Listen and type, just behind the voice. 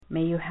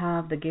May you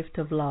have the gift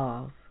of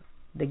love,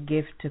 the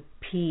gift of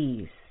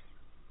peace,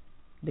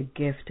 the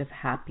gift of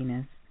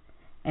happiness,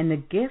 and the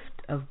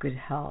gift of good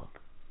health.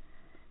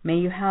 May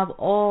you have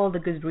all the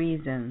good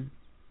reasons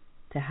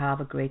to have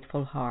a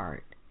grateful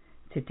heart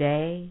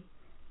today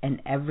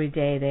and every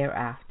day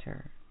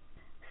thereafter.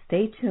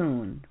 Stay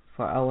tuned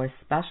for our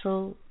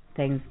special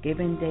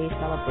Thanksgiving Day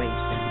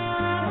celebration.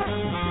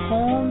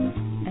 Poems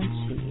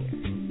and cheers.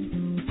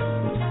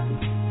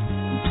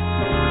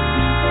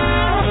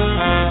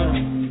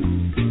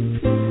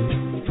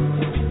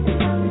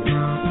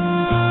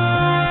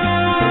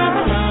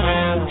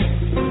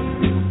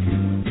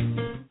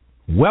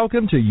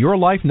 Welcome to Your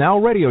Life Now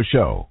radio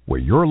show, where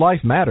your life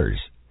matters.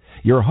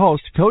 Your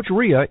host, Coach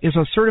Ria, is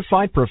a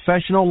certified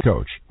professional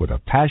coach with a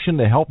passion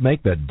to help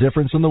make the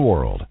difference in the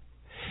world.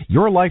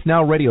 Your Life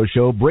Now radio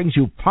show brings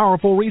you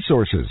powerful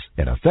resources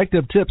and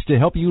effective tips to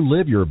help you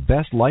live your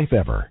best life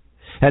ever.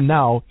 And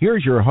now,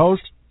 here's your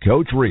host,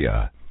 Coach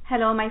Ria.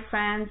 Hello, my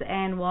friends,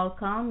 and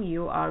welcome.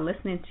 You are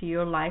listening to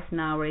Your Life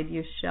Now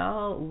radio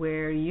show,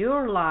 where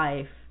your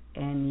life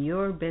and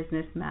your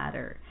business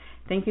matter.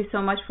 Thank you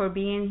so much for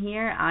being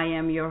here. I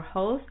am your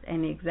host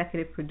and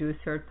executive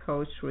producer,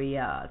 Coach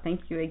Ria.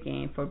 Thank you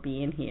again for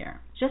being here.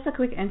 Just a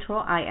quick intro.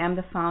 I am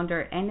the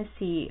founder and the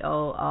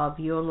CEO of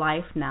Your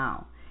Life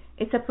Now.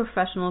 It's a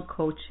professional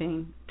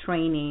coaching,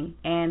 training,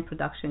 and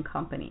production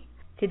company.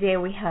 Today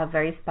we have a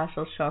very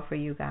special show for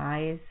you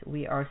guys.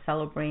 We are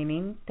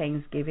celebrating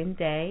Thanksgiving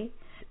Day,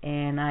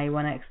 and I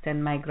want to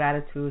extend my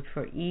gratitude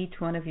for each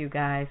one of you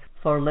guys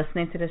for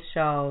listening to the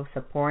show,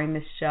 supporting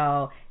the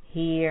show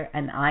here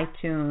and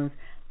iTunes.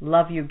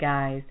 Love you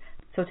guys.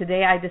 So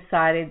today I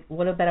decided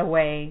what a better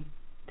way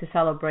to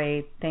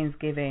celebrate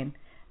Thanksgiving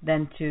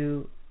than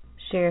to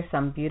share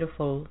some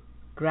beautiful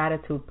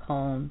gratitude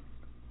poems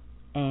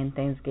and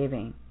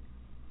Thanksgiving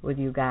with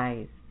you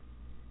guys.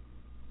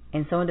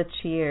 And some of the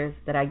cheers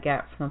that I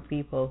get from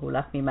people who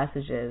left me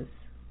messages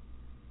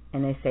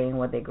and they're saying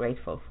what they're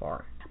grateful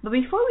for. But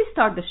before we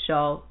start the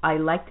show, I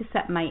like to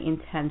set my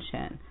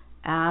intention,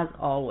 as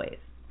always.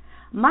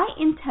 My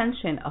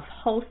intention of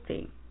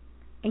hosting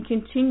and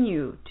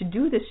continue to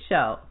do this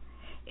show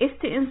is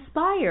to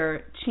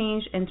inspire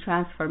change and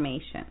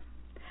transformation.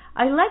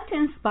 I like to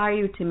inspire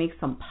you to make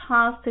some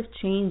positive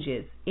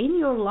changes in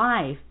your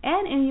life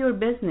and in your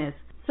business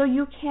so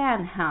you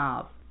can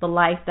have the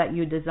life that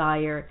you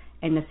desire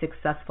and the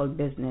successful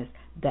business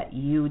that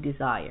you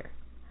desire.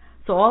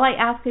 So all I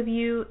ask of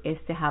you is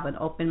to have an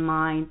open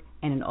mind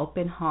and an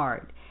open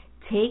heart.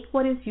 Take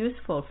what is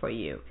useful for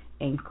you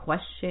and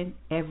question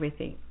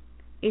everything.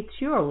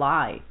 It's your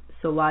life,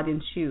 so why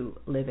don't you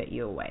live it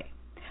your way?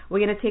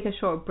 We're going to take a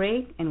short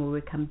break, and when we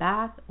come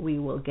back, we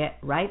will get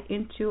right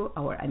into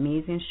our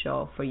amazing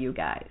show for you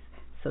guys.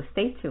 So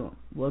stay tuned.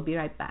 We'll be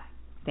right back.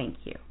 Thank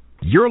you.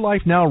 Your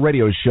Life Now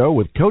radio show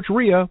with Coach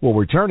Ria will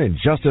return in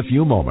just a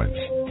few moments.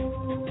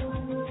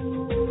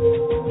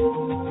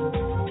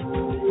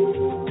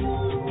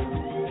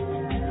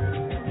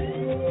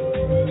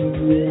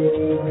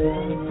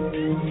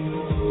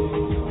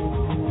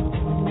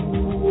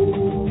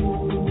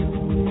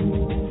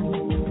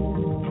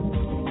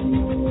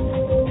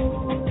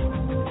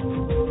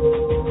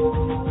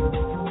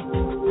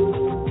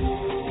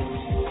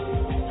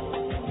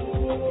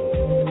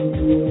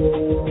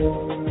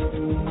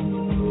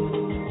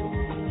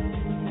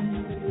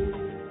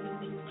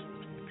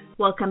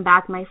 Welcome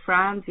back, my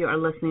friends. You are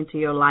listening to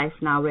Your Life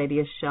Now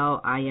radio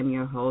show. I am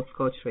your host,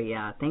 Coach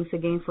Ria. Thanks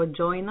again for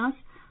joining us.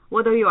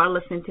 Whether you are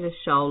listening to the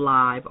show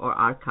live or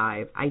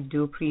archive, I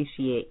do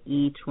appreciate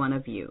each one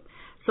of you.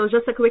 So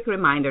just a quick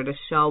reminder, the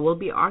show will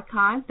be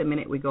archived the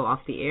minute we go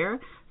off the air.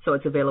 So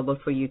it's available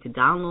for you to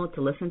download,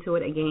 to listen to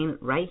it again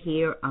right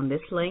here on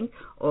this link.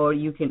 Or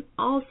you can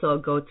also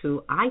go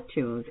to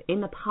iTunes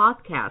in the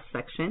podcast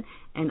section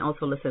and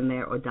also listen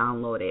there or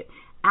download it,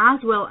 as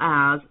well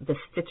as the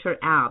Stitcher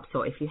app.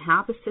 So if you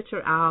have the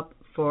Stitcher app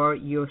for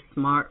your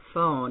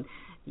smartphone,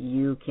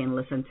 you can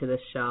listen to the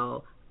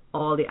show,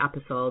 all the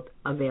episodes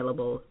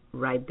available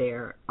right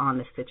there on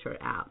the Stitcher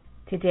app.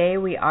 Today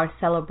we are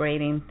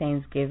celebrating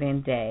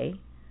Thanksgiving Day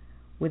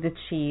with the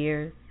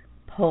cheers,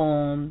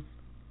 poems,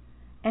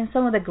 and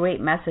some of the great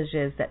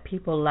messages that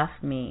people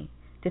left me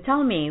to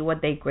tell me what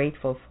they're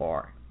grateful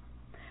for.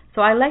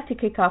 So I like to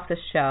kick off the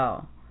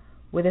show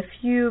with a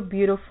few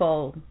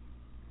beautiful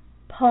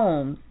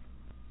poems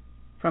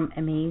from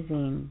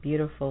amazing,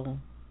 beautiful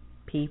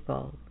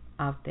people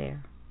out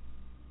there.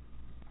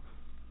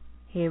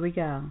 Here we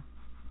go.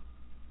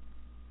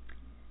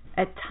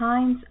 At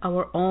times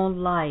our own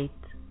light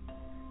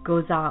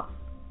goes out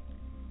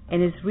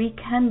and is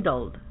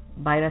rekindled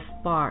by a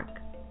spark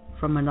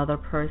from another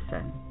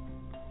person.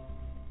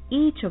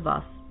 Each of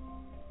us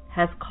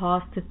has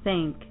cause to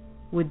think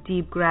with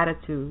deep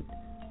gratitude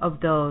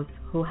of those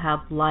who have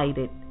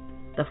lighted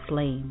the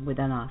flame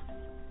within us.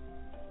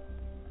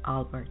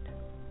 Albert.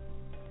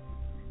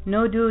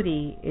 No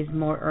duty is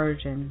more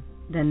urgent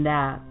than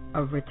that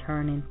of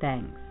returning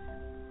thanks.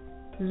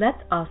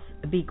 Let us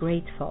be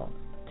grateful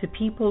to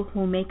people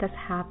who make us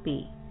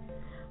happy.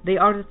 They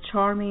are the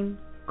charming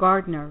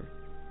gardeners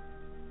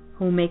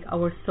who make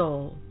our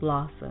soul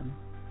blossom.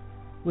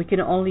 We can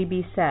only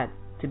be said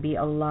to be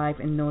alive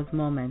in those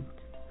moments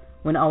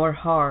when our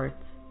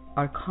hearts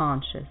are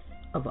conscious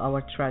of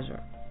our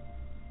treasure.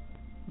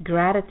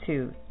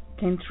 Gratitude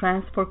can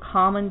transform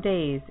common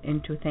days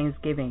into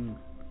thanksgivings,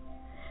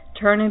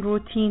 turning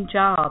routine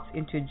jobs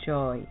into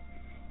joy,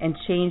 and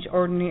change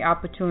ordinary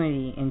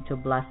opportunity into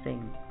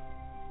blessings.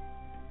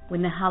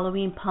 When the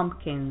Halloween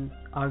pumpkins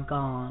are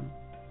gone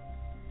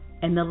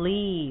and the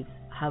leaves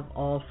have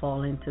all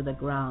fallen to the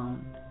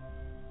ground,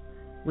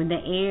 when the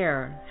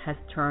air has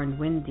turned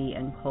windy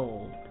and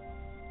cold,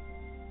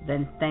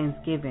 then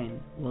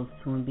Thanksgiving will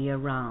soon be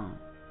around.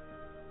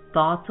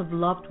 Thoughts of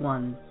loved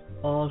ones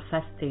all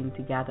feasting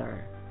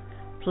together,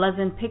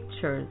 pleasant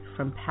pictures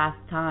from past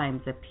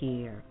times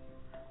appear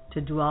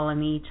to dwell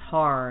in each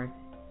heart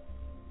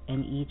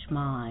and each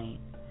mind.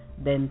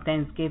 Then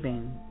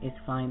Thanksgiving is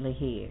finally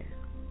here.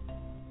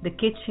 The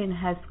kitchen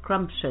has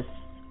scrumptious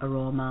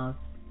aromas.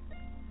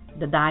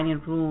 The dining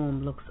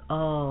room looks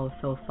oh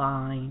so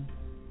fine.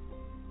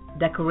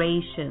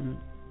 Decorations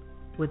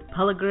with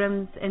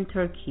pilgrims and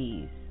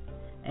turkeys,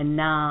 and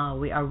now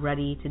we are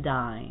ready to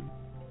dine.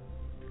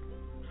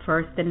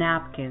 First the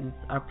napkins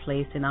are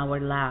placed in our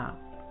lap.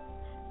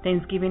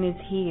 Thanksgiving is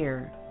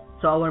here,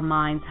 so our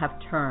minds have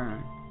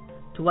turned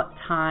to what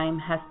time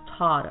has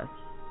taught us,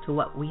 to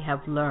what we have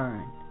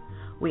learned.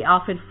 We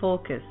often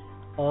focus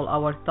all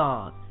our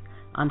thoughts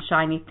on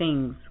shiny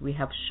things we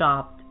have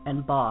shopped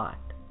and bought.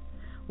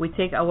 We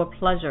take our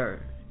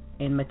pleasure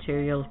in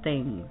material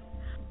things,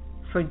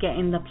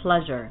 forgetting the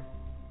pleasure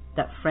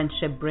that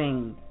friendship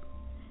brings.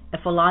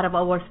 If a lot of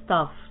our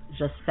stuff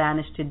just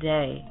vanished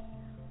today,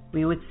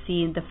 we would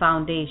see in the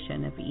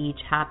foundation of each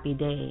happy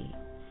day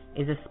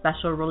is a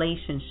special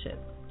relationship,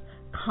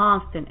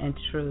 constant and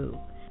true,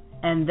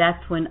 and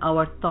that's when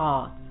our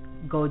thoughts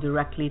go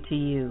directly to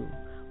you.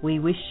 We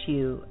wish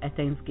you a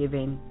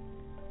Thanksgiving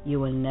you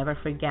will never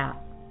forget,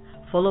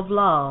 full of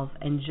love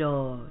and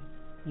joy,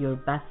 your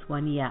best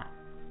one yet,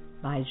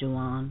 by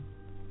Joanne.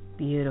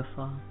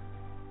 Beautiful.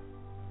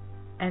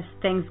 As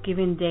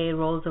Thanksgiving Day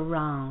rolls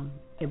around,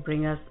 it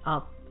brings us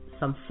up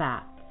some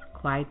facts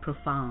quite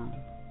profound.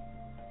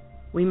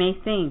 We may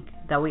think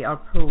that we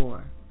are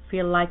poor,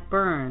 feel like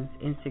Burns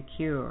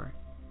insecure,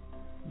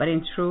 but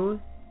in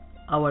truth,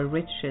 our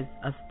riches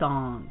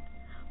astound.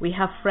 We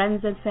have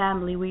friends and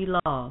family we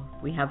love.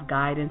 We have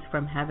guidance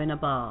from heaven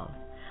above.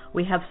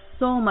 We have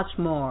so much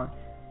more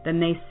than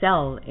they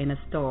sell in a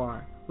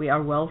store. We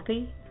are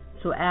wealthy,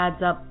 so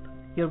adds up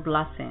your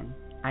blessing.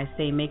 I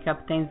say make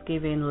up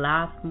Thanksgiving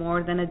last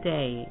more than a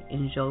day.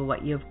 Enjoy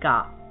what you've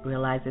got.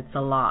 Realize it's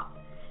a lot,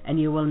 and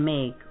you will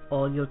make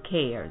all your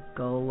cares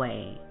go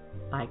away.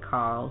 By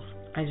Carl.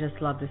 I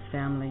just love this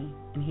family.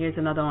 And here's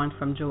another one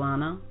from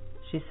Joanna.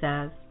 She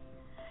says,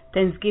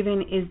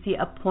 Thanksgiving is the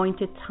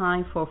appointed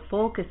time for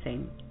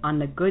focusing on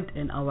the good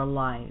in our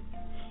lives.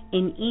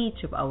 In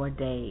each of our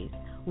days,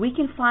 we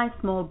can find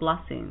small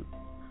blessings,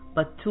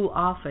 but too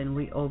often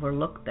we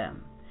overlook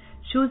them,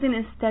 choosing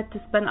instead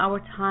to spend our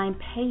time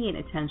paying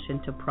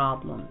attention to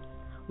problems.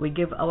 We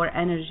give our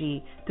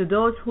energy to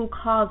those who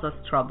cause us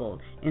trouble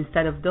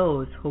instead of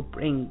those who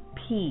bring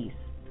peace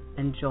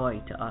and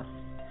joy to us.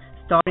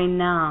 Starting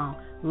now,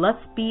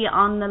 let's be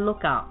on the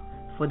lookout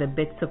for the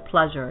bits of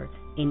pleasure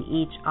in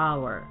each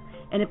hour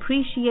and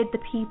appreciate the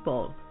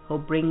people who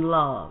bring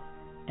love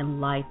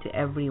and light to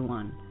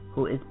everyone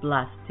who is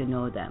blessed to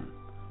know them.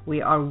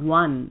 We are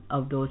one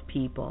of those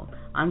people.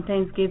 On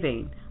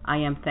Thanksgiving, I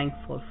am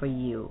thankful for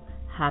you.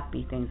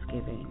 Happy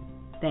Thanksgiving.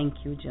 Thank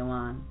you,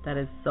 Joanne. That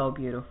is so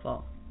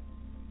beautiful.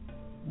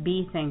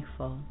 Be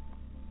thankful.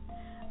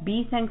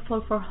 Be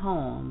thankful for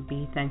home.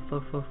 Be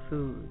thankful for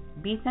food.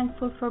 Be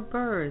thankful for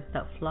birds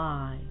that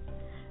fly.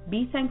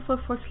 Be thankful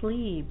for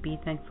sleep. Be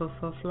thankful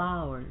for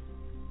flowers.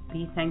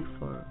 Be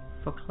thankful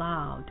for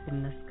cloud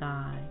in the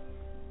sky.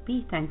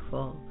 Be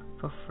thankful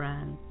for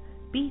friends.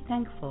 Be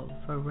thankful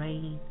for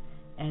rain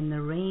and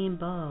the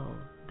rainbow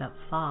that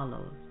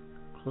follows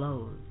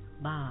close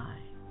by.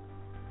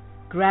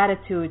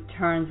 Gratitude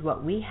turns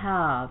what we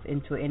have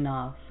into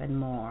enough and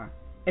more.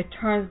 It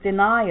turns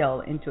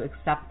denial into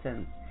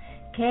acceptance,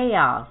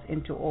 chaos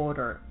into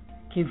order,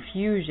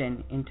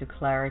 confusion into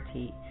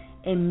clarity.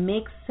 It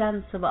makes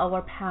sense of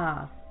our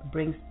past,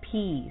 brings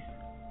peace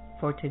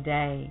for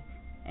today,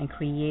 and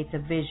creates a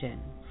vision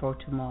for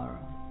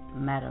tomorrow.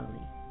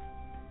 Melody.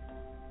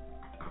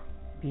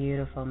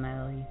 Beautiful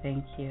melody.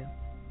 Thank you.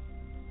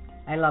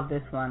 I love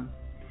this one.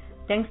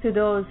 Thanks to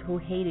those who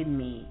hated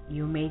me,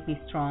 you made me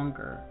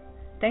stronger.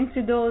 Thanks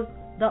to those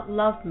that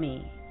loved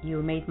me,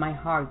 you made my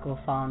heart go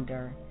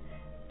fonder.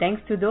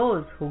 Thanks to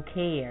those who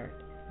cared,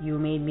 you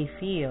made me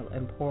feel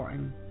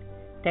important.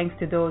 Thanks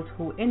to those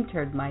who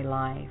entered my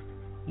life,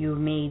 you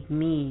made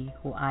me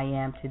who I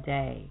am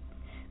today.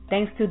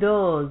 Thanks to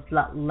those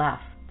that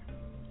left,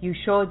 you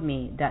showed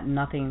me that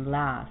nothing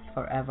lasts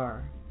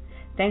forever.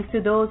 Thanks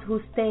to those who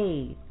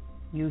stayed,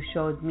 you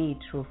showed me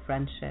true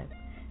friendship.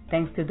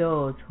 Thanks to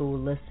those who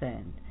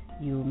listened,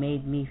 you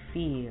made me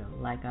feel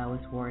like I was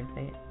worth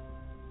it.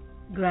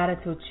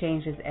 Gratitude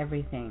changes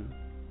everything.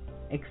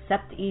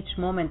 Accept each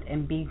moment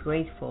and be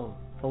grateful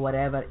for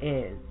whatever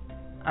is.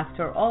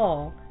 After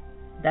all,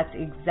 that's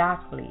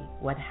exactly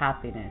what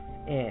happiness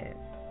is.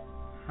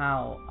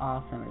 How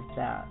awesome is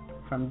that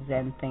from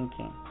Zen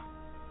thinking?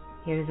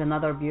 Here's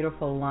another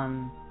beautiful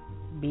one.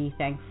 Be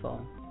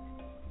thankful.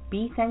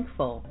 Be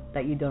thankful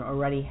that you don't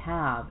already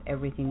have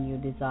everything you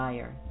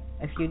desire.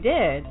 If you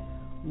did,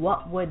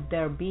 what would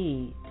there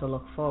be to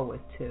look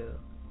forward to?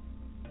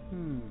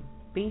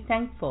 Be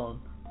thankful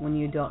when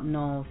you don't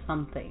know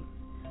something,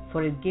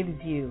 for it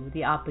gives you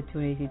the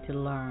opportunity to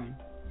learn.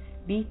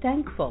 Be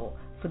thankful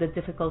for the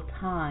difficult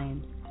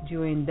times.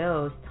 During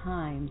those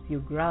times you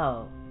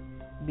grow.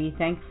 Be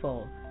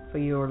thankful for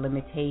your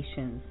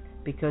limitations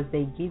because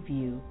they give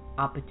you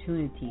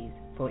opportunities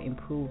for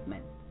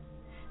improvement.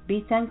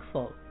 Be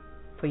thankful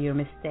for your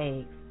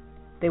mistakes.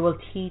 They will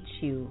teach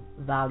you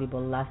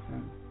valuable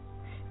lessons.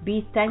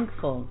 Be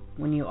thankful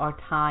when you are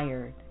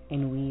tired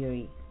and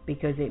weary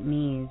because it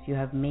means you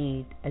have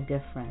made a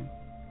difference.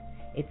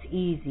 It's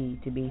easy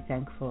to be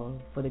thankful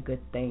for the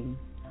good things.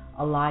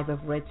 A life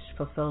of rich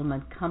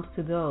fulfillment comes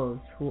to those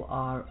who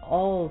are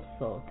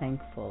also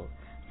thankful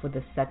for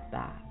the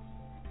setbacks.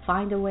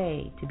 Find a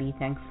way to be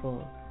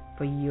thankful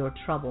for your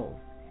troubles,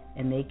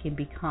 and they can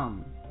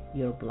become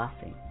your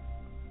blessing.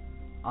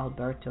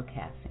 Alberto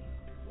Cassi.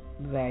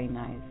 Very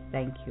nice.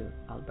 Thank you,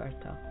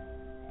 Alberto.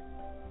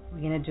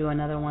 We're going to do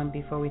another one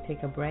before we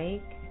take a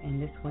break,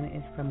 and this one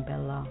is from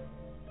Bella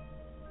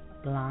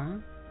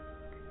Blanc.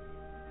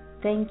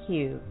 Thank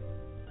you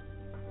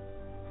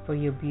for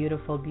your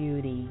beautiful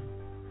beauty,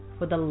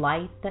 for the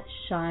light that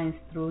shines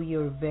through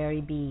your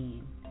very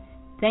being.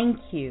 Thank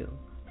you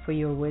for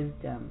your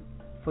wisdom,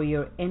 for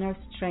your inner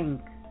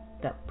strength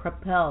that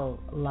propel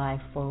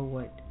life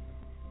forward,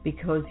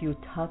 because you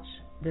touch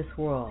this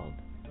world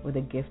with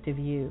a gift of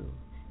you.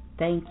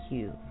 Thank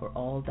you for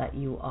all that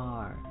you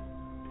are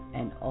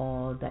and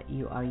all that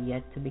you are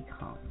yet to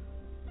become.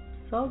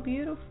 So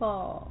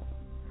beautiful.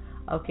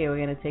 Okay, we're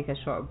going to take a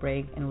short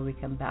break, and when we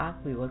come back,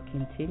 we will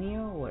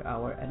continue with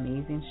our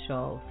amazing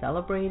show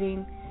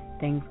celebrating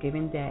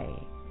Thanksgiving Day.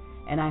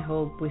 And I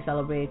hope we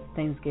celebrate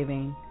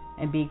Thanksgiving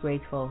and be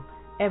grateful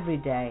every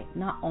day,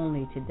 not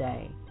only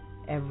today,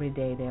 every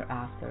day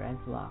thereafter as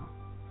well.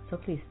 So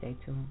please stay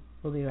tuned.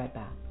 We'll be right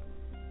back.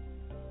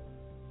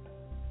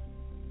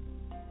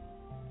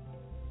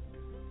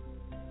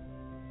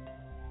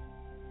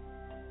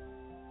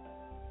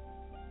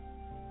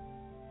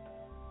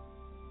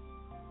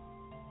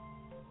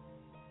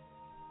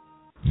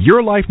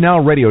 Your Life Now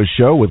radio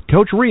show with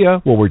Coach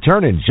Ria will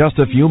return in just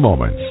a few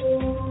moments.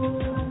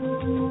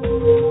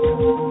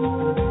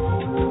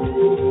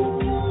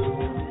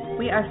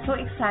 We are so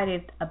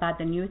excited about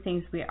the new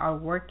things we are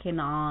working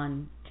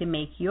on to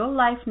make Your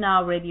Life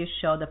Now radio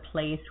show the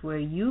place where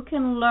you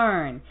can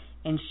learn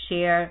and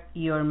share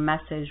your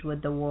message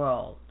with the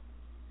world.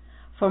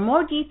 For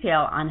more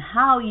detail on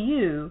how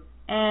you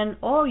and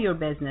or your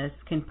business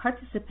can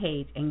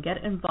participate and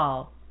get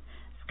involved,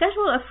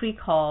 schedule a free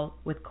call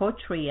with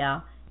Coach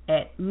Ria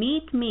at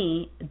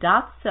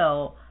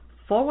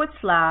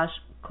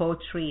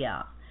meetme.so/Coach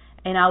Ria,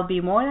 and I'll be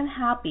more than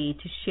happy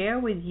to share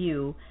with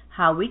you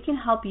how we can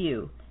help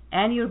you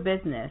and your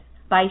business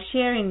by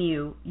sharing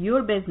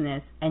your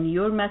business and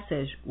your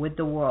message with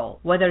the world.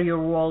 Whether your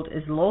world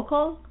is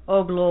local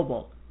or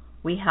global,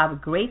 we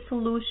have great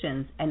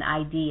solutions and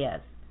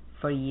ideas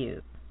for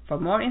you. For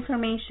more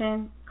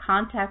information,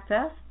 contact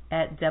us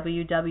at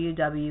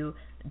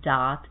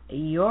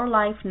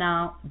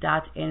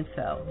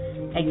www.yourlifenow.info.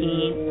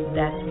 Again,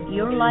 that's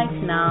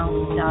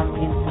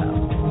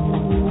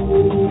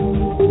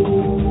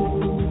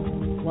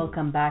yourlifenow.info.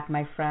 Welcome back,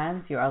 my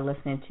friends. You are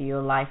listening to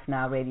Your Life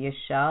Now radio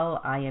show.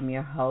 I am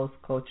your host,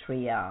 Coach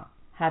Ria.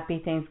 Happy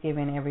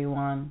Thanksgiving,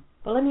 everyone.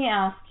 But let me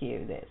ask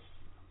you this.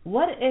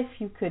 What if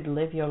you could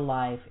live your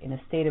life in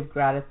a state of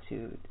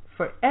gratitude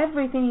for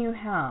everything you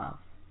have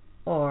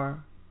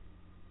or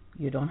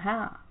you don't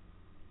have?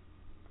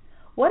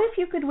 What if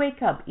you could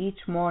wake up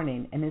each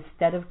morning and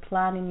instead of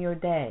planning your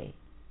day,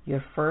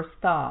 your first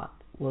thought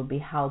will be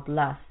how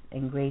blessed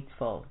and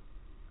grateful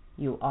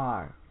you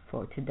are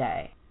for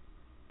today?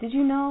 Did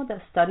you know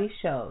that study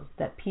shows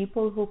that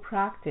people who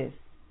practice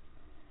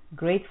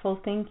grateful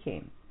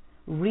thinking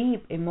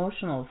reap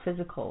emotional,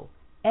 physical,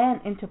 and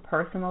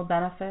interpersonal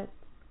benefits?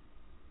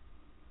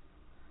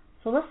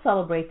 So let's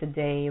celebrate the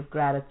day of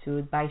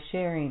gratitude by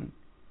sharing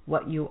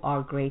what you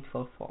are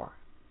grateful for.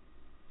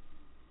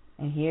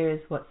 And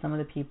here's what some of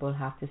the people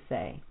have to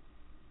say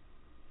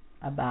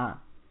about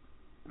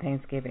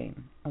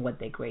Thanksgiving and what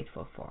they're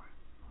grateful for.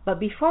 But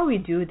before we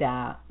do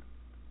that,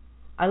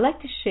 I'd like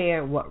to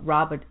share what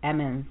Robert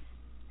Emmons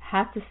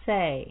had to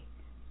say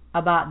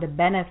about the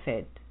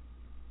benefit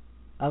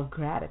of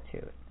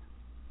gratitude.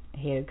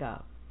 Here you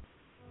go.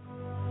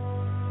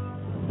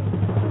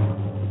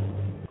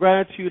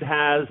 Gratitude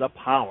has a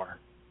power.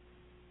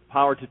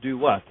 Power to do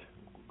what?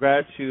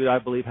 Gratitude, I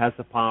believe, has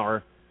the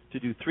power to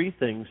do three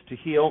things: to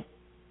heal,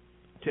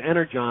 to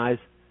energize,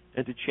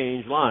 and to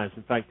change lives.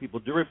 In fact, people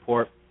do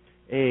report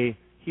a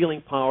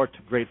healing power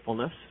to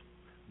gratefulness,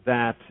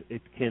 that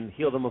it can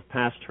heal them of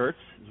past hurts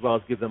as well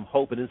as give them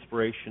hope and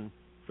inspiration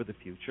for the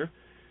future.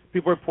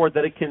 People report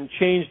that it can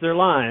change their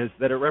lives,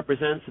 that it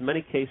represents, in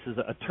many cases,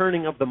 a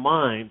turning of the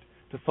mind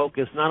to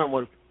focus not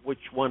on which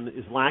one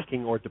is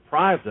lacking or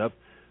deprived of,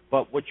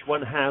 but which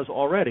one has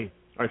already.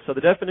 All right, so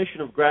the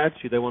definition of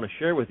gratitude I want to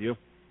share with you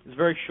is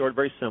very short,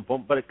 very simple,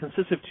 but it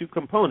consists of two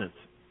components.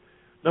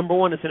 Number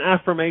one, it's an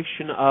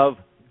affirmation of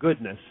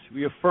goodness.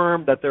 We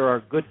affirm that there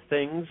are good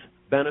things,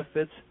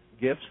 benefits,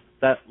 gifts,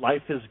 that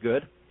life is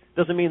good.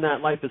 Doesn't mean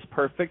that life is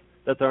perfect,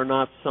 that there are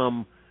not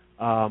some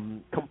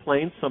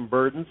complaints, some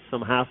burdens,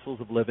 some hassles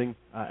of living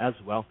as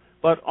well.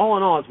 But all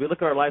in all, as we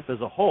look at our life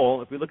as a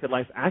whole, if we look at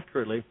life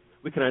accurately,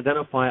 we can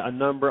identify a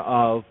number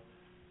of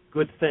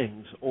good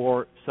things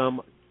or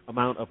some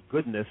amount of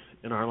goodness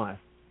in our life.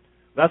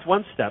 That's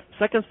one step.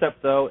 Second step,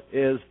 though,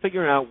 is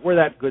figuring out where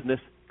that goodness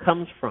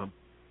comes from.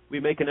 We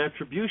make an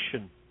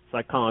attribution,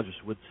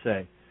 psychologists would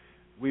say.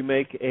 We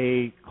make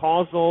a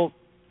causal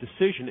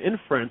decision,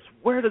 inference.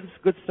 Where does this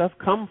good stuff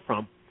come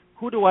from?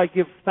 Who do I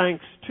give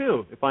thanks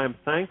to? If I am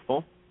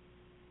thankful,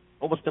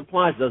 almost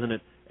implies, doesn't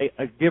it,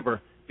 a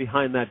giver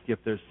behind that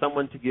gift. There's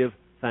someone to give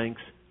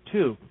thanks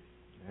to.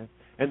 Okay?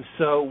 And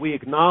so we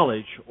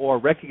acknowledge or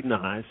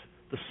recognize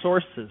the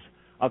sources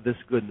of this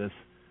goodness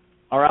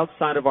are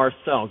outside of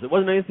ourselves. It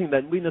wasn't anything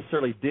that we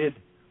necessarily did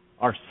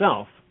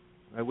ourselves,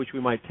 right, which we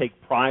might take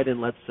pride in,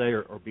 let's say,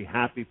 or be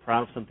happy,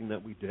 proud of something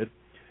that we did.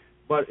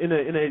 But in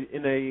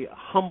a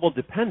humble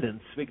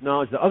dependence, we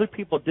acknowledge that other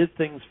people did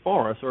things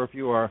for us, or if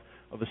you are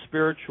of a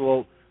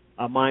spiritual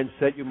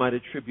mindset, you might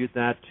attribute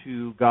that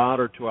to God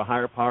or to a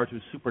higher power, to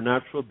a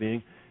supernatural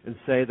being, and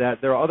say that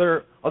there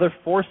are other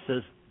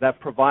forces that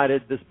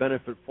provided this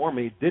benefit for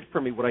me, did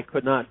for me what I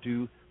could not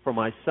do for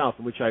myself,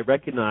 in which I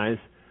recognize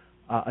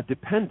a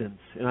dependence,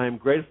 and I am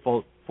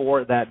grateful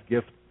for that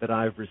gift that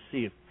I've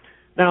received.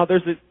 Now,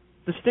 there's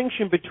a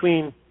distinction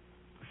between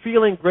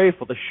feeling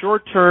grateful, the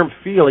short-term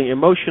feeling,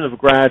 emotion of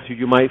gratitude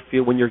you might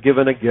feel when you're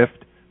given a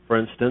gift, for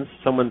instance.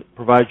 Someone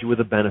provides you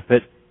with a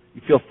benefit.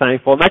 You feel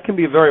thankful, and that can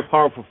be a very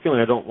powerful feeling.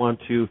 I don't want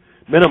to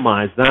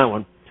minimize that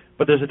one.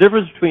 But there's a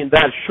difference between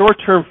that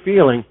short-term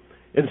feeling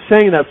and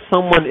saying that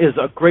someone is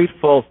a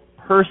grateful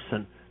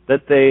person,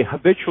 that they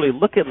habitually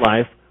look at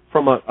life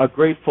from a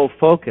grateful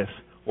focus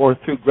or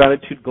through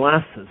gratitude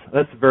glasses.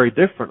 That's very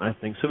different, I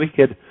think. So we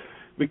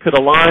could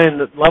align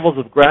the levels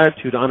of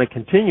gratitude on a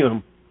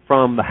continuum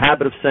from the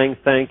habit of saying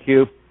thank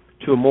you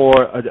to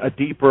a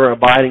deeper,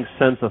 abiding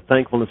sense of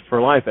thankfulness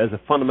for life as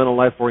a fundamental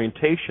life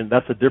orientation.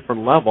 That's a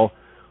different level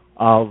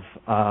of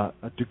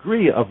a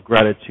degree of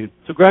gratitude.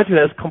 So gratitude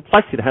has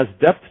complexity, it has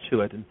depth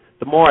to it. And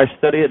the more I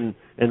study it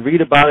and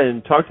read about it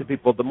and talk to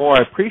people, the more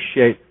I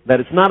appreciate that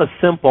it's not as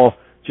simple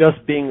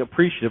just being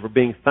appreciative or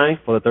being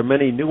thankful, that there are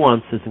many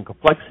nuances and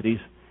complexities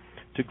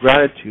to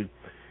gratitude.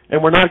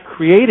 And we're not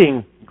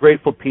creating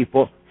grateful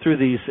people through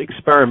these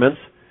experiments.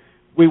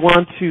 We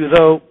want to,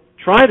 though,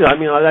 try to,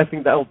 I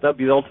think that would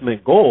be the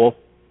ultimate goal,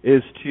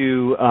 is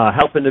to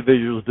help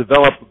individuals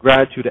develop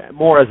gratitude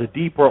more as a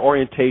deeper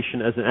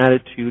orientation, as an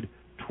attitude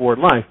toward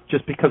life,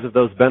 just because of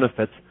those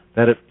benefits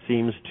that it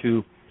seems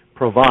to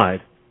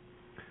provide.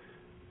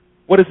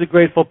 What is a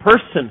grateful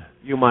person,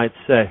 you might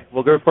say?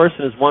 Well, a grateful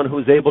person is one who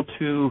is able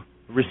to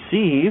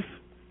receive,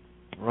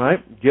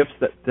 right, gifts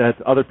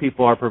that other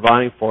people are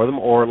providing for them,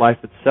 or life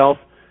itself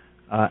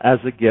as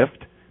a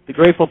gift. The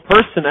grateful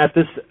person at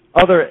this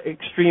other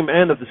extreme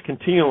end of this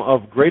continuum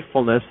of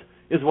gratefulness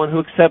is one who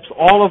accepts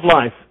all of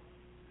life,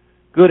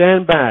 good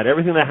and bad.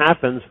 Everything that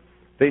happens,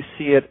 they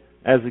see it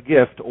as a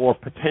gift or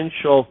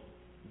potential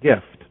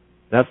gift.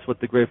 That's what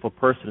the grateful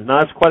person is. Now,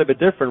 that's quite a bit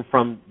different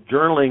from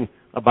journaling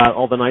about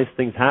all the nice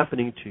things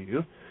happening to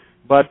you,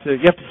 but you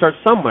have to start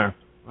somewhere.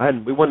 Right?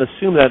 And we want to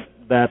assume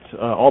that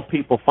all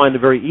people find it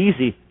very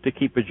easy to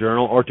keep a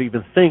journal or to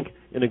even think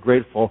in a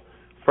grateful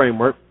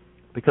framework,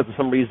 because of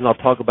some reason I'll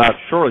talk about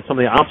shortly some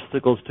of the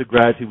obstacles to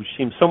gratitude, which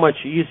seem so much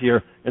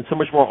easier and so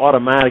much more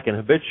automatic and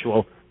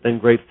habitual than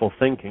grateful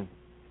thinking.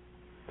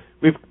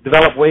 We've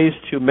developed ways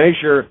to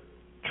measure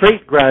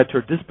trait gratitude,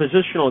 or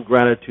dispositional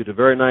gratitude, a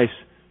very nice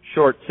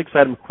short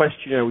 6-item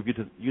questionnaire we've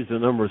used in a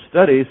number of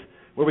studies,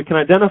 where we can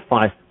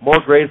identify more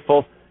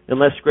grateful and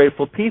less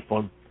grateful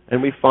people.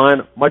 And we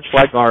find, much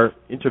like our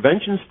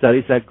intervention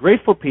studies, that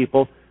grateful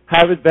people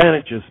have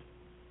advantages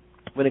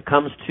when it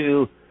comes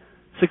to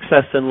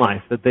success in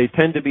life, that they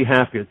tend to be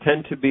happier,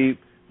 tend to be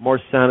more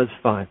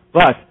satisfied.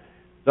 But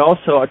they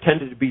also are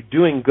tended to be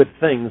doing good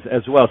things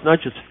as well. It's not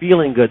just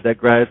feeling good that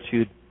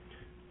gratitude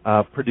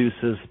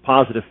produces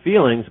positive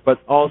feelings, but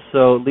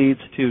also leads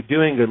to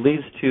doing good,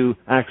 leads to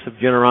acts of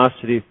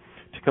generosity,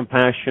 to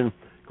compassion.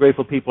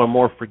 Grateful people are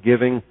more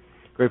forgiving.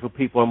 Grateful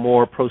people are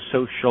more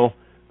pro-social.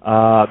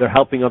 They're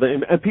helping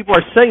others. And people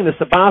are saying this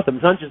about them.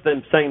 It's not just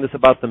them saying this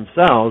about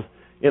themselves.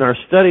 In our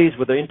studies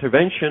with the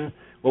intervention,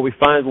 what we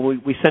find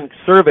when we sent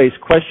surveys,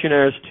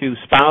 questionnaires to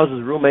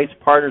spouses, roommates,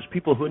 partners,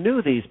 people who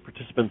knew these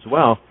participants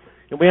well,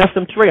 and we asked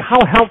them to rate how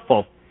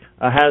helpful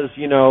has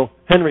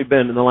Henry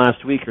been in the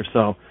last week or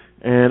so,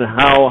 and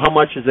how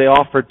much has they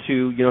offered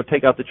to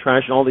take out the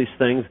trash and all these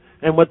things.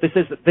 And what they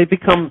say is that they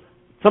become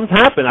something's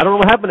happened. I don't know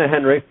what happened to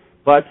Henry,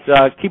 but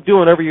keep doing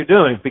whatever you're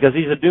doing, because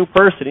he's a new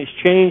person.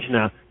 He's changed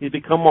now. He's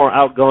become more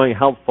outgoing,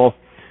 helpful,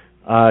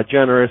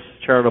 generous,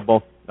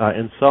 charitable,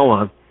 and so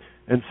on.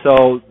 And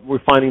so we're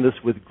finding this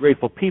with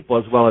grateful people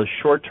as well as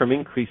short-term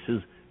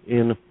increases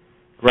in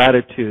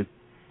gratitude.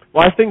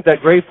 Well, I think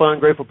that grateful and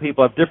ungrateful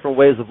people have different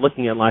ways of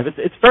looking at life.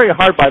 It's very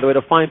hard, by the way,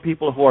 to find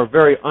people who are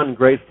very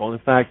ungrateful. In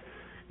fact,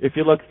 if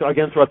you look,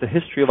 again, throughout the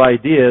history of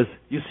ideas,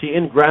 you see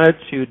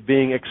ingratitude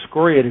being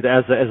excoriated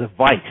as a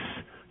vice.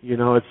 You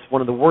know, it's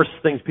one of the worst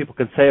things people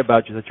can say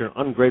about you, that you're an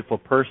ungrateful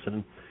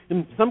person.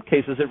 In some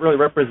cases, it really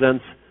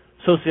represents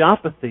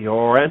sociopathy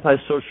or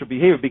antisocial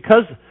behavior,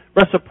 because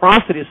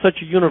reciprocity is such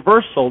a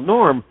universal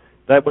norm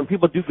that when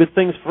people do good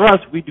things for us,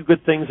 we do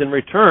good things in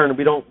return.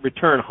 We don't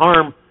return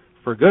harm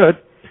for good.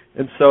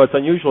 And so it's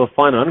unusual to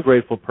find an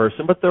ungrateful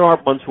person, but there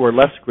are ones who are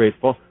less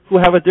grateful, who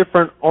have a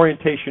different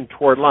orientation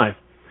toward life.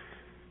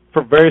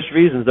 For various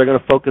reasons, they're going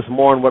to focus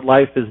more on what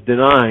life is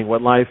denying,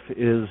 what life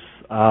is,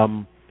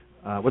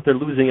 what they're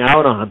losing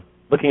out on,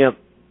 looking at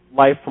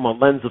life from a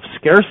lens of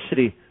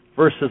scarcity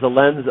versus a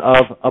lens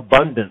of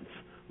abundance,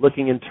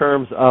 looking in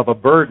terms of a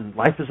burden.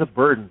 Life is a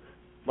burden.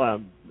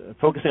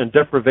 Focusing on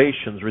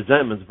deprivations,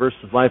 resentments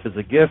versus life as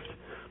a gift,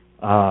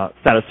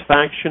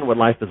 satisfaction, what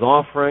life is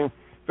offering.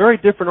 Very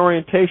different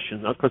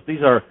orientations. Of course,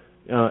 these are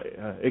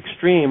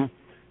extreme,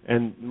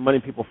 and many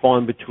people fall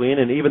in between.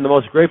 And even the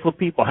most grateful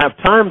people have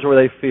times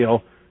where they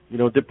feel,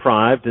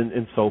 deprived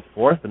and so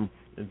forth, and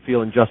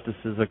feel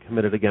injustices are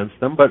committed against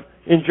them. But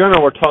in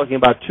general, we're talking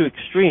about two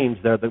extremes.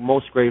 They're the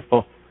most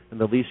grateful and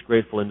the least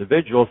grateful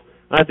individuals.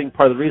 And I think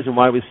part of the reason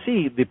why we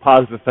see the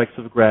positive effects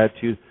of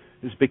gratitude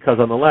is because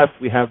on the left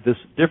we have this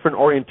different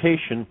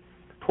orientation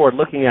toward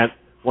looking at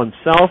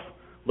oneself,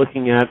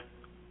 looking at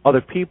other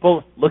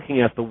people,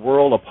 looking at the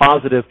world, a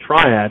positive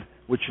triad,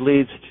 which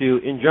leads to,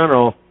 in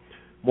general,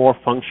 more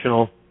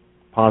functional,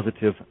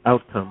 positive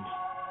outcomes.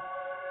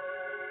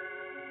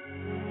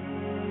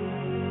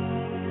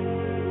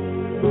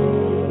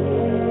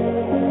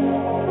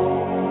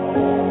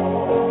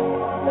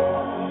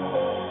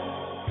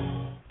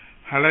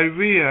 Hello,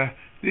 Ria.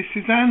 This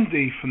is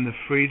Andy from the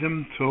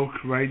Freedom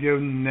Talk Radio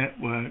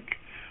Network,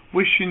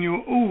 wishing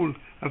you all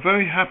a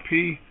very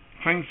happy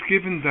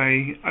Thanksgiving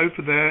Day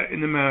over there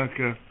in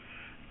America.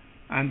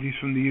 Andy's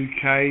from the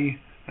UK,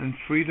 and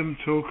Freedom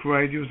Talk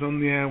Radio is on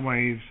the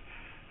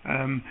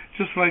airwaves.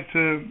 Just like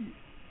to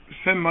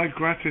send my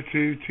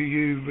gratitude to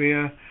you,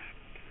 Ria.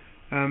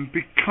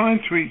 Be kind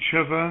to each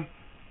other,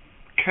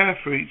 care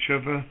for each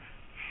other,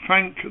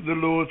 thank the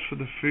Lord for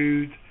the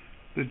food,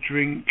 the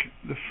drink,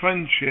 the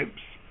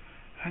friendships,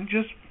 and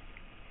just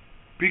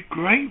be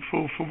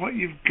grateful for what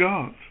you've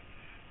got.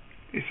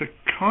 It's a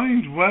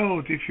kind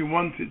world if you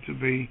want it to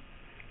be,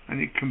 and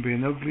it can be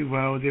an ugly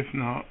world if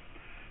not.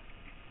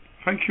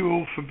 Thank you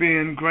all for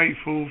being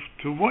grateful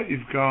to what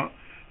you've got,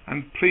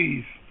 and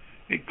please,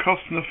 it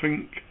costs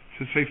nothing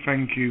to say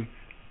thank you.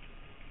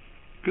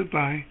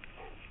 Goodbye.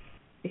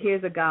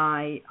 Here's a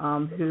guy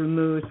who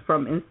moves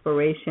from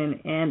inspiration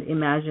and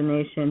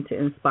imagination to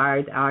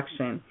inspired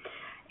action.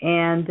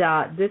 And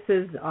this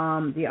is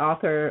the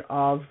author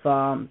of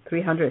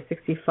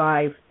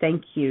 365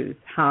 Thank Yous,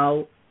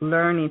 How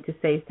Learning to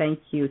Say Thank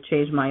You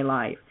Changed My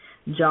Life.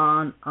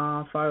 John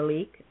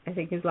Farleek, I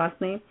think his last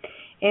name.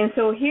 And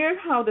so here's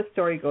how the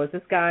story goes.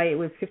 This guy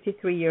was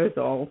 53 years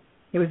old.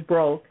 He was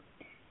broke.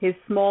 His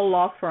small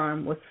law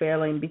firm was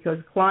failing because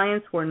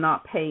clients were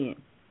not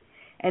paying.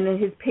 And then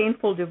his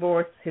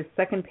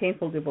second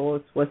painful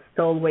divorce was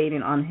still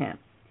waiting on him.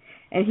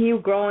 And he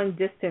was growing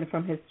distant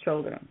from his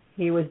children.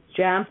 He was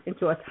jammed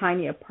into a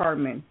tiny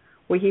apartment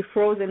where he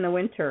froze in the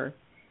winter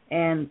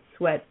and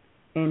sweat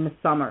in the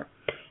summer.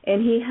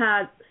 And he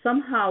had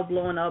somehow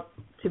blown up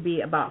to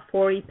be about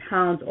 40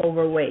 pounds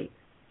overweight.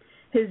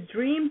 His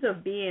dreams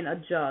of being a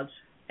judge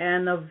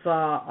and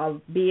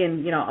of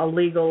being, a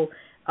legal,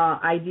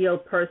 ideal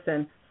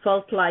person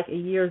felt like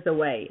years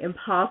away,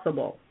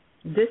 impossible,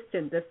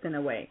 distant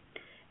away.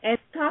 And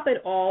to top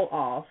it all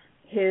off,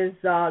 his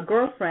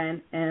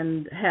girlfriend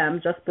and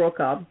him just broke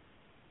up,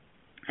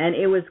 and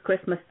it was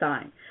Christmas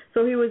time.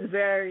 So he was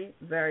very,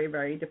 very,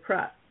 very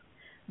depressed.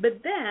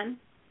 But then,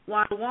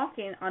 while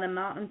walking on a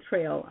mountain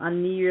trail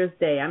on New Year's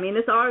Day,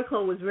 this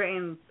article was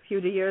written a few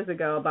years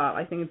ago, about,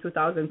 I think in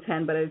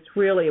 2010, but it's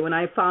really, when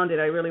I found it,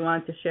 I really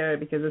wanted to share it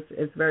because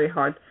it's very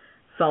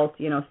heartfelt,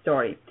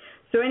 story.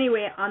 So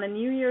anyway, on a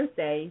New Year's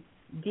Day,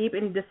 deep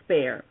in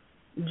despair,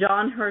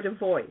 John heard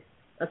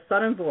a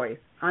sudden voice,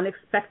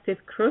 unexpected,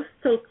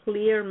 crystal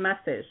clear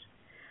message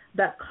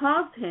that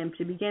caused him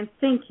to begin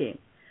thinking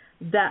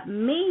that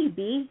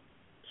maybe,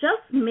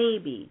 just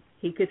maybe,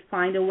 he could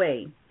find a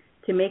way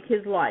to make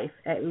his life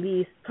at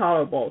least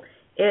tolerable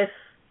if,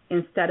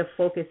 instead of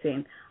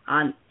focusing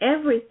on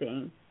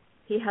everything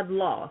he had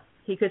lost,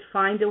 he could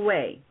find a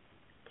way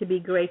to be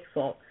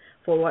grateful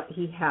for what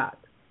he had.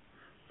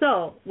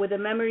 So, with the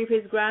memory of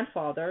his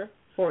grandfather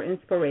for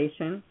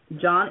inspiration,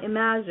 John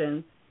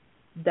imagined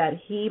that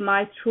he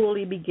might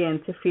truly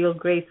begin to feel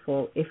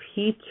grateful if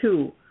he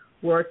too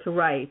were to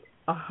write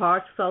a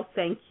heartfelt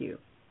thank you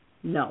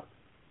note.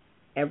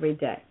 every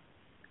day.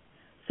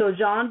 So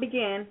John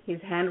began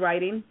his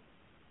handwriting,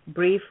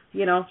 brief,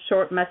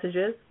 short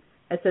messages,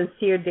 a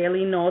sincere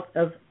daily note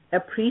of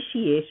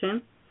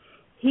appreciation.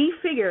 He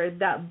figured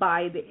that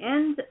by the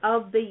end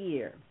of the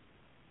year,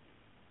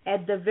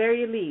 at the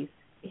very least,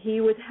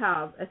 he would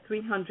have a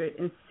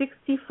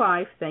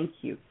 365 thank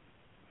you,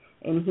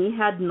 and he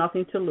had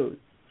nothing to lose.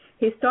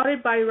 He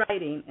started by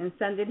writing and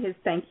sending his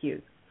thank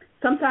yous,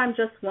 sometimes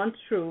just one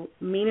true,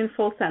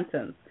 meaningful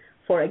sentence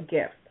for a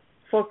gift,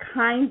 for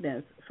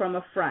kindness from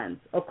a friend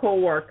or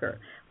co-worker,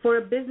 for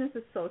a business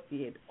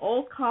associate,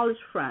 old college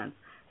friends,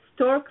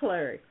 store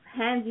clerks,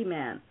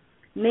 handyman,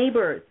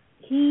 neighbors.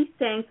 He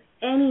thanked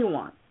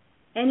anyone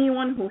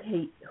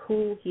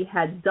who he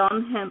had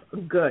done him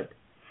good.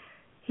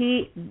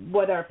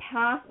 Whether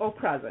past or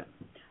present,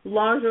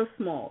 large or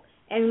small.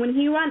 And when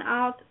he ran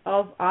out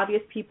of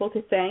obvious people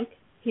to thank,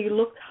 he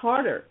looked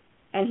harder,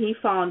 and he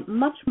found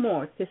much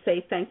more to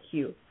say thank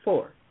you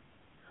for.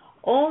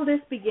 All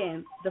this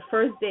began the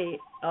first day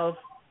of,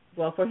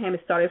 for him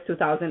it started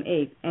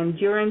 2008, and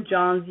during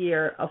John's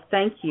year of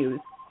thank yous,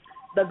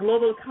 the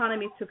global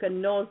economy took a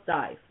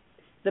nosedive.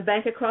 The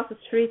bank across the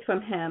street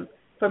from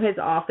his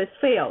office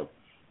failed,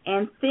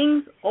 and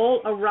things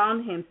all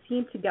around him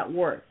seemed to get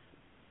worse.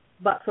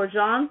 But for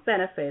John's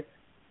benefit,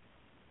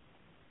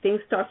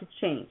 things started to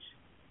change.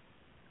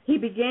 He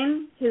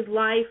began his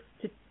life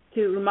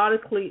to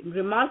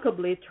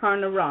remarkably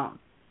turn around.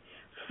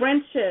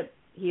 Friendship,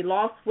 he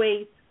lost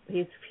weight,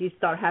 he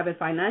started having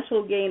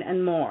financial gain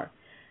and more.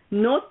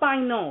 Note by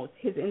note,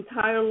 his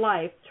entire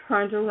life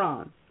turned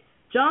around.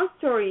 John's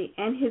story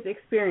and his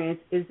experience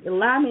is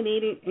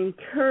illuminating,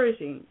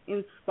 encouraging,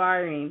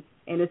 inspiring,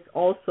 and it's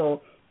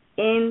also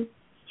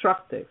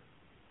instructive.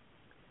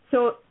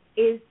 So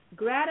is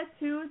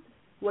gratitude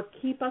what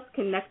keeps us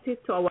connected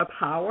to our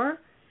power?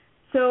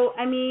 So,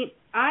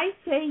 I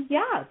say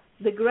yes.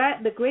 The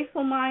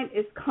grateful mind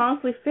is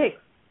constantly fixed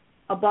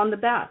upon the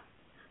best.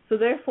 So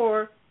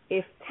therefore,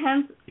 it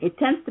tends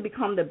to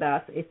become the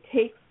best. It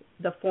takes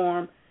the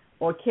form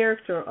or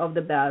character of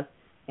the best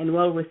and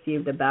will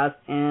receive the best.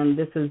 And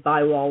this is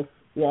by Walt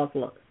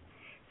Lutz.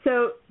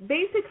 So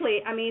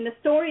basically, the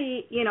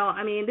story,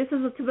 this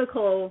is a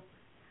typical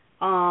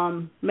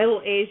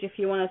middle age, if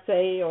you want to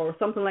say, or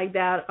something like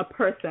that, a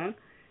person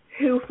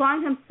who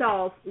finds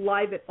himself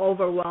life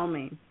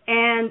overwhelming.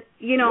 And,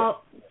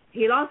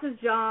 he lost his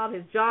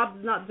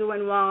job's not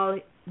doing well,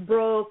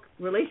 broke,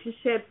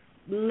 relationships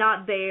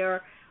not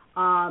there,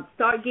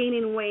 start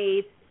gaining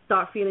weight,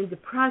 start feeling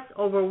depressed,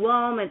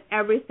 overwhelmed, and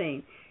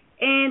everything.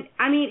 And,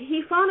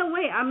 he found a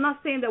way. I'm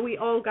not saying that we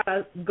all got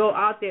to go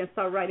out there and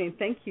start writing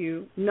thank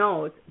you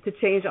notes to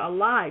change our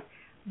life.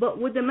 But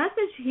with the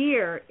message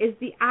here is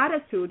the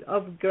attitude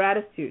of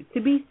gratitude,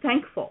 to be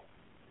thankful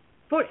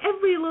for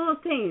every little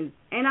thing.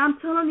 And I'm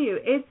telling you,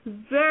 it's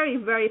very,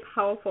 very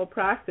powerful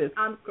practice.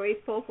 I'm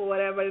grateful for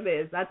whatever it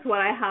is. That's what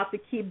I have to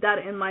keep that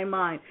in my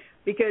mind.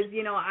 Because,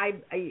 I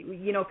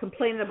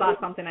complaining about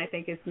something, I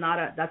think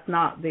that's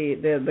not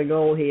the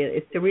goal here.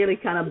 It's to really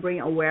kind of bring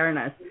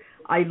awareness.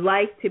 I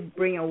like to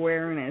bring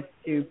awareness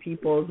to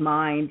people's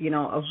mind,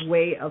 of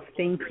way of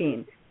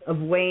thinking, of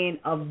way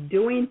of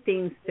doing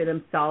things to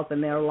themselves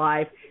in their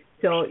life.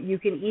 So you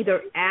can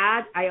either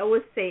add, I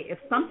always say, if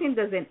something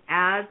doesn't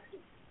add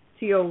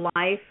to your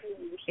life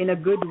in a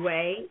good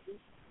way,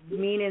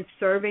 meaning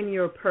serving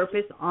your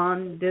purpose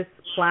on this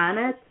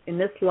planet, in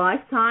this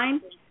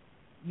lifetime,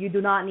 you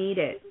do not need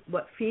it.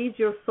 What feeds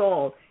your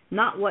soul,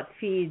 not what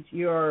feeds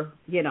your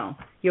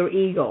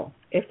ego,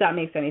 if that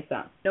makes any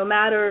sense. No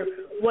matter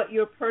what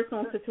your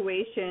personal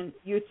situation,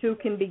 you too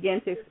can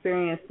begin to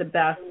experience the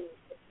best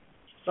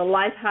the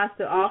life has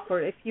to offer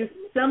if you're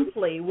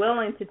simply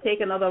willing to take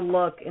another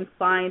look and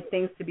find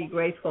things to be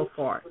grateful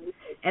for.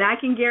 And I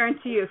can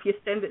guarantee you, if you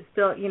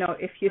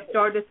if you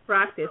start this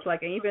practice,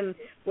 like even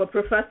what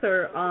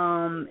Professor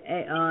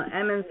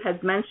Emmons has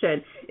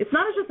mentioned, it's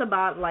not just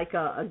about like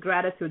a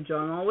gratitude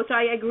journal, which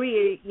I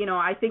agree.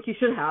 I think you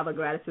should have a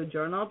gratitude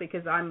journal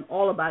because I'm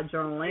all about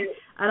journaling,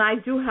 and I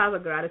do have a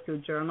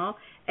gratitude journal.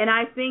 And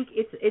I think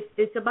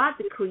it's about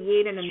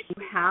creating a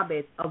new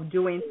habit of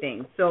doing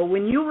things. So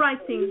when you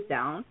write things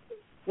down,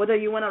 whether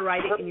you want to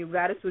write it in your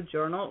gratitude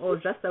journal or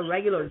just a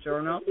regular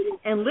journal,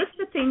 and list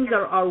the things that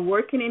are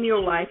working in your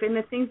life and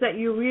the things that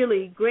you're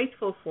really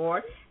grateful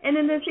for, and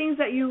then the things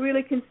that you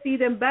really can see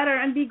them better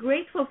and be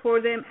grateful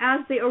for them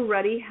as they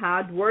already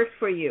had worked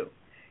for you.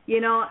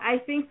 I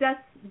think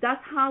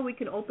that's how we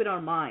can open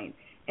our mind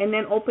and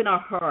then open our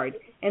heart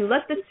and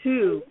let the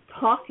two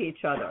talk to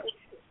each other.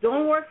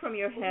 Don't work from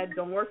your head,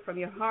 don't work from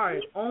your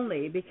heart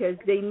only, because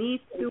they need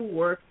to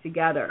work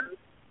together.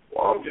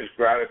 Well, just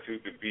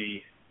gratitude to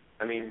be,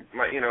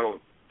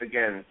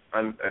 again,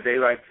 on a day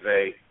like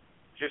today,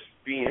 just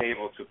being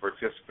able to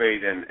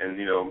participate and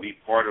be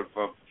part of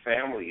a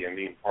family and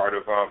being part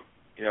of,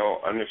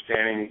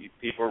 understanding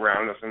people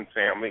around us and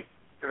family.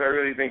 Because I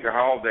really think the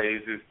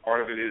holidays is part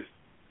of it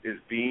is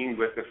being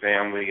with the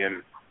family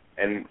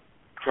and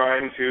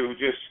trying to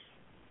just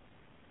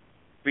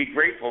be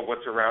grateful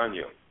what's around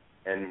you.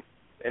 And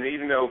And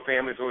even though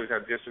families always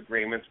have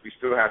disagreements, we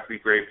still have to be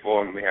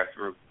grateful, and we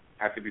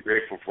have to be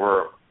grateful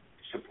for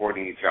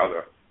supporting each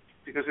other.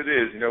 Because it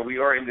is, we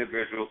are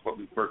individuals, but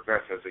we work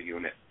best as a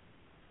unit.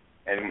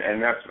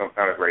 And that's what I'm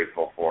kind of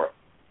grateful for.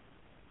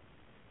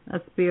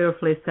 That's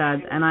beautifully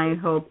said, and I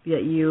hope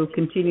that you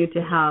continue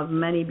to have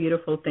many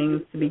beautiful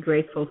things to be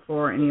grateful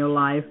for in your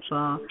life,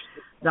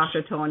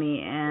 Dr.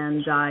 Tony.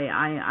 And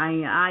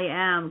I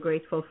am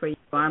grateful for you.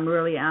 I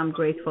really am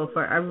grateful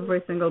for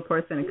every single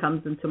person that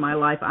comes into my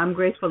life. I'm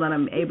grateful that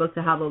I'm able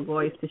to have a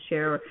voice to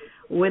share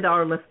with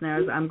our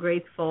listeners. I'm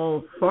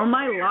grateful for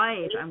my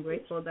life. I'm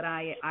grateful that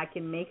I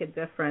can make a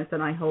difference,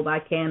 and I hope I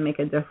can make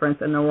a difference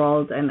in the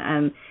world.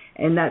 And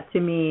that, to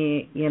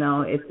me,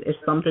 it's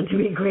something to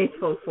be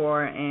grateful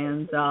for.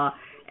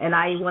 And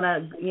I want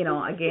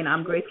to, again,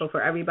 I'm grateful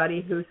for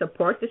everybody who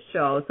supports the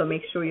show. So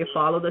make sure you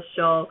follow the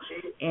show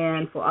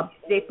and for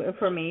up-to-date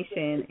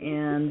information.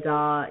 And,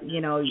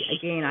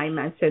 again, I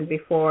mentioned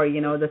before,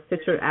 the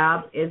Stitcher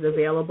app is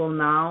available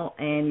now,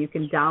 and you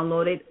can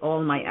download it.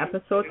 All my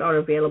episodes are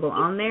available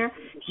on there.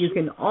 You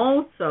can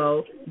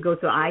also go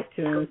to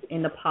iTunes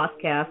in the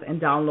podcast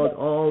and download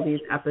all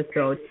these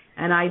episodes.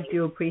 And I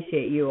do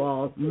appreciate you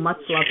all. Much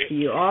love to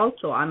you all.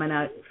 So I'm going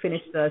to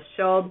finish the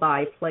show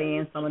by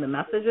playing some of the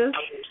messages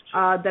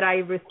that I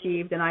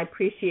received. And I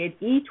appreciate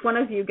each one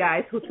of you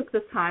guys who took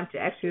the time to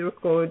actually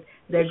record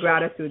their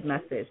gratitude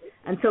message.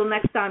 Until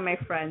next time, my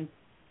friends,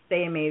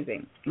 stay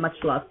amazing. Much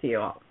love to you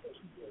all.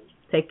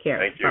 Take care.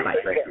 Thank you.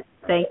 Bye-bye.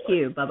 Thank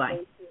you. Bye-bye.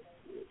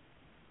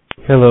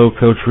 Hello,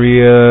 Coach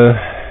Ria.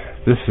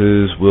 This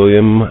is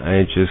William.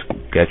 I just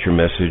got your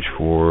message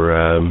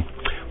for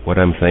what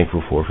I'm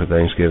thankful for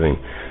Thanksgiving.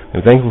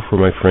 I'm thankful for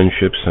my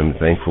friendships. I'm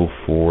thankful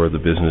for the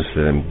business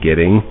that I'm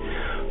getting.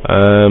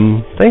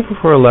 Thankful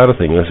for a lot of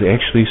things. I'm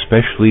actually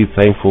especially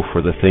thankful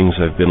for the things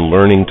I've been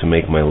learning to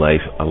make my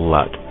life a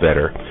lot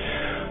better.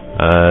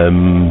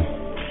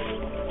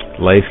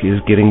 Life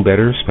is getting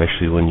better,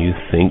 especially when you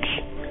think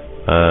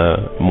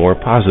more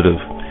positive.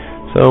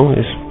 So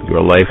it's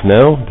your life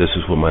now. This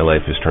is what my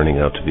life is turning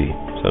out to be.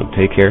 So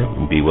take care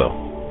and be well.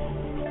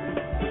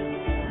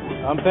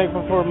 I'm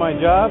thankful for my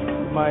job,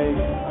 my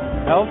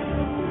health,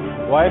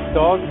 wife,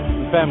 dog,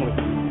 and family.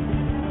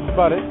 That's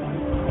about it.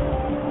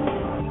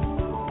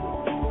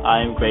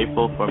 I am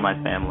grateful for my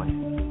family.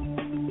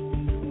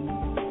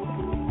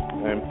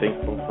 I am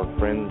thankful for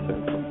friends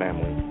and for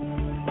family.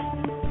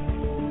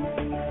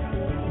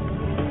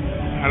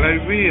 Hello,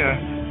 Ria.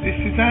 This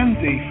is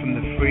Andy from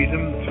the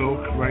Freedom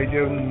Talk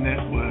Radio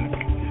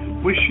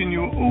Network, wishing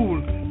you all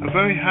a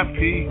very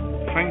happy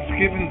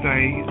Thanksgiving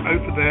Day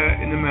over there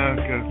in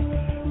America.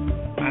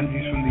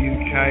 Andy's from the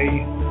UK,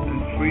 and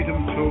Freedom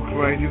Talk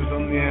Radio is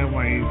on the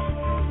airwaves.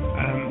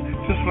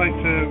 Just like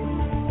to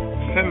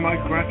send my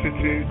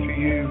gratitude to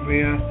you,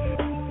 Ria.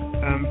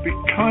 Be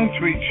kind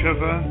to each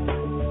other,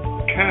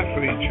 care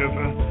for each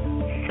other,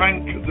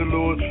 thank the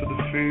Lord for the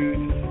food,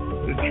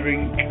 the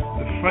drink,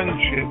 the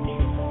friendships,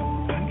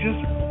 and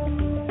just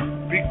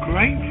be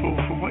grateful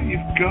for what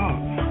you've got.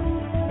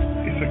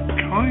 It's a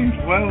kind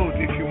world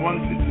if you want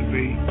it to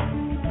be,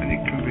 and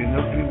it can be an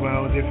ugly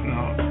world if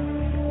not.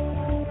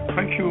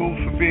 Thank you all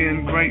for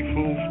being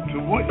grateful to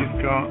what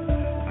you've got,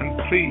 and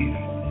please,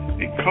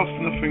 it costs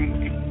nothing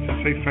to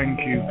say thank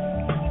you.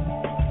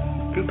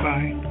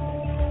 Goodbye.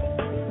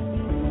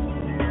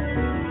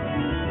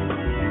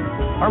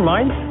 Our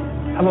minds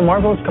have a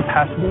marvelous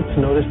capacity to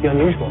notice the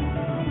unusual.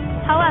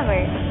 However,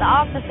 the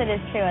opposite is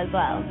true as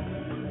well.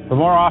 The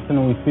more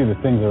often we see the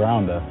things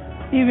around us,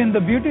 even the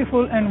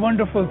beautiful and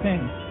wonderful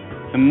things,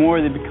 the more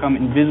they become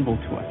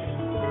invisible to us.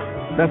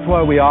 That's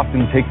why we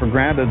often take for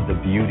granted the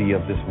beauty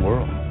of this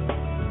world.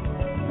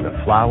 The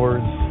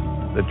flowers,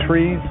 the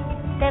trees,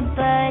 the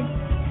birds,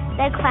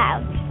 the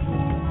clouds.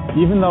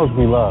 Even those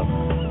we love.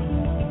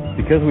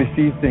 Because we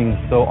see things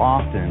so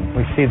often,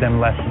 we see them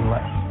less and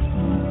less.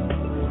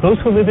 Those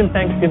who live in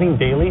Thanksgiving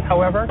daily,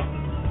 however,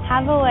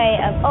 have a way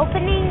of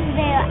opening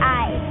their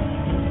eyes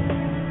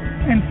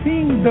and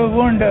seeing the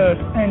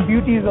wonders and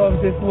beauties of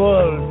this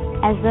world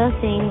as though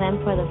seeing them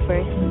for the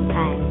first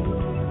time.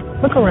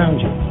 Look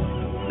around you.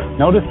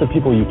 Notice the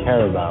people you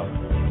care about.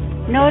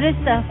 Notice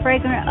the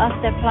fragrance of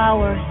the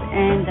flowers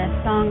and the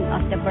song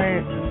of the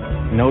birds.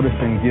 Notice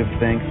and give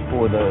thanks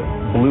for the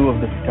blue of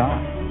the sky,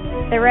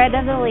 the red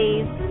of the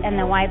leaves, and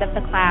the white of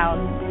the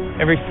clouds.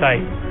 Every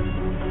sight,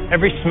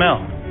 every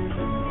smell,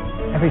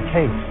 every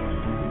taste,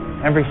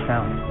 every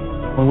sound.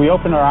 When we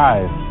open our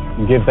eyes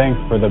and give thanks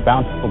for the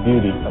bountiful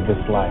beauty of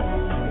this life,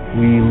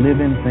 we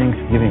live in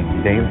Thanksgiving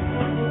daily.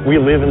 We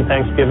live in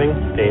Thanksgiving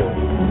daily.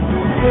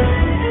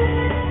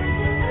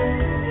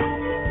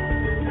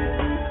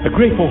 A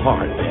grateful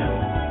heart, then,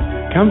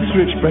 comes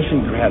through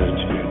expressing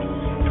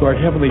gratitude to our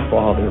Heavenly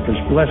Father for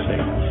His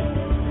blessings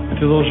and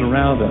to those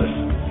around us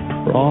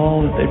for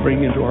all that they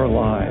bring into our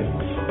lives.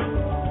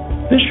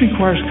 This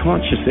requires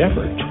conscious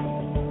effort,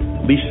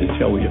 at least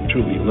until we have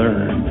truly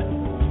learned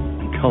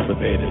and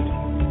cultivated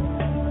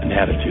an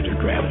attitude of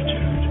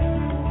gratitude.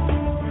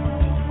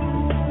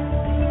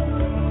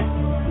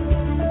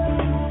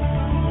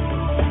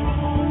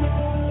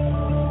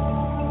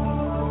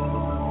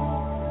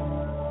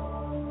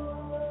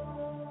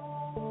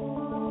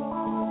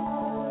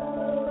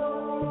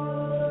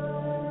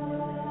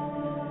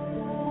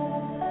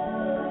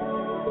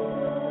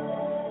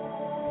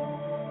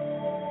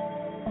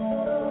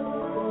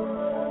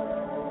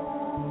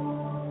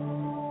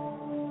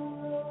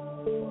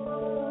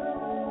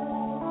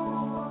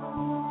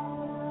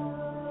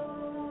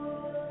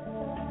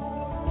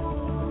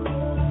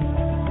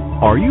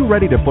 Are you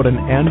ready to put an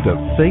end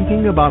to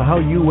thinking about how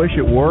you wish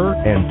it were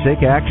and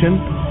take action?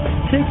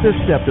 Take this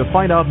step to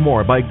find out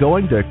more by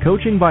going to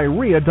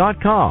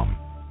coachingbyria.com,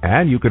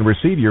 and you can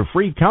receive your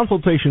free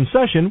consultation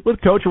session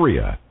with Coach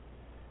Ria.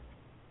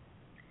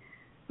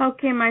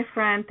 Okay, my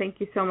friend, thank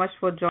you so much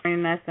for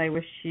joining us. I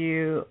wish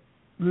you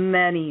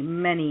many,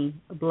 many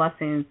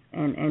blessings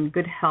and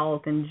good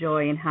health and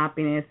joy and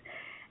happiness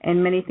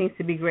and many things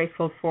to be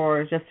grateful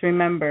for. Just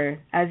remember,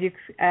 as you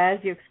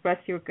express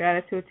your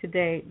gratitude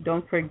today,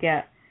 don't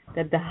forget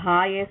that the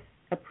highest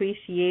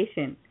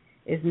appreciation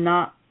is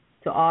not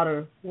to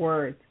utter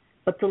words,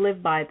 but to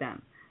live by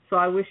them. So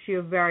I wish you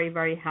a very,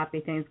 very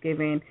happy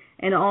Thanksgiving.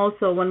 And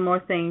also one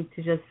more thing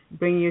to just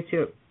bring it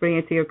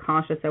to your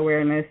conscious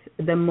awareness.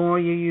 The more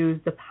you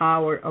use the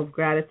power of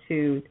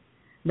gratitude,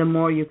 the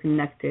more you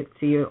connect it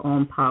to your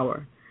own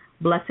power.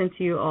 Blessing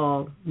to you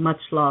all. Much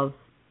love.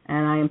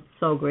 And I am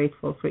so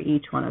grateful for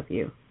each one of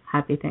you.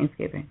 Happy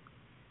Thanksgiving.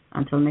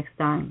 Until next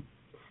time,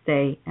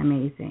 stay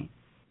amazing.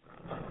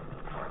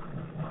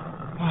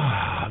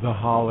 The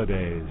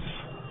holidays.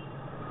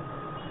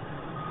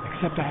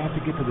 Except I have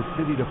to get to the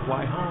city to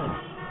fly home.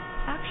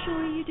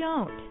 Actually, you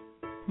don't.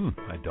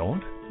 I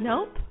don't?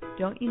 Nope.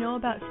 Don't you know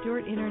about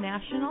Stewart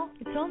International?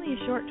 It's only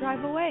a short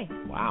drive away.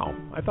 Wow.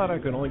 I thought I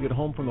could only get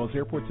home from those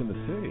airports in the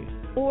city.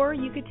 Or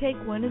you could take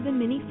one of the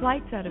many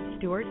flights out of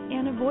Stewart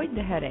and avoid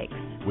the headaches.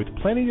 With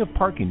plenty of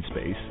parking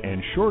space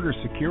and shorter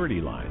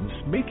security lines,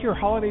 make your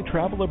holiday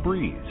travel a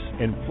breeze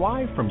and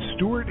fly from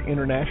Stewart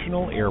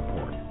International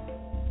Airport.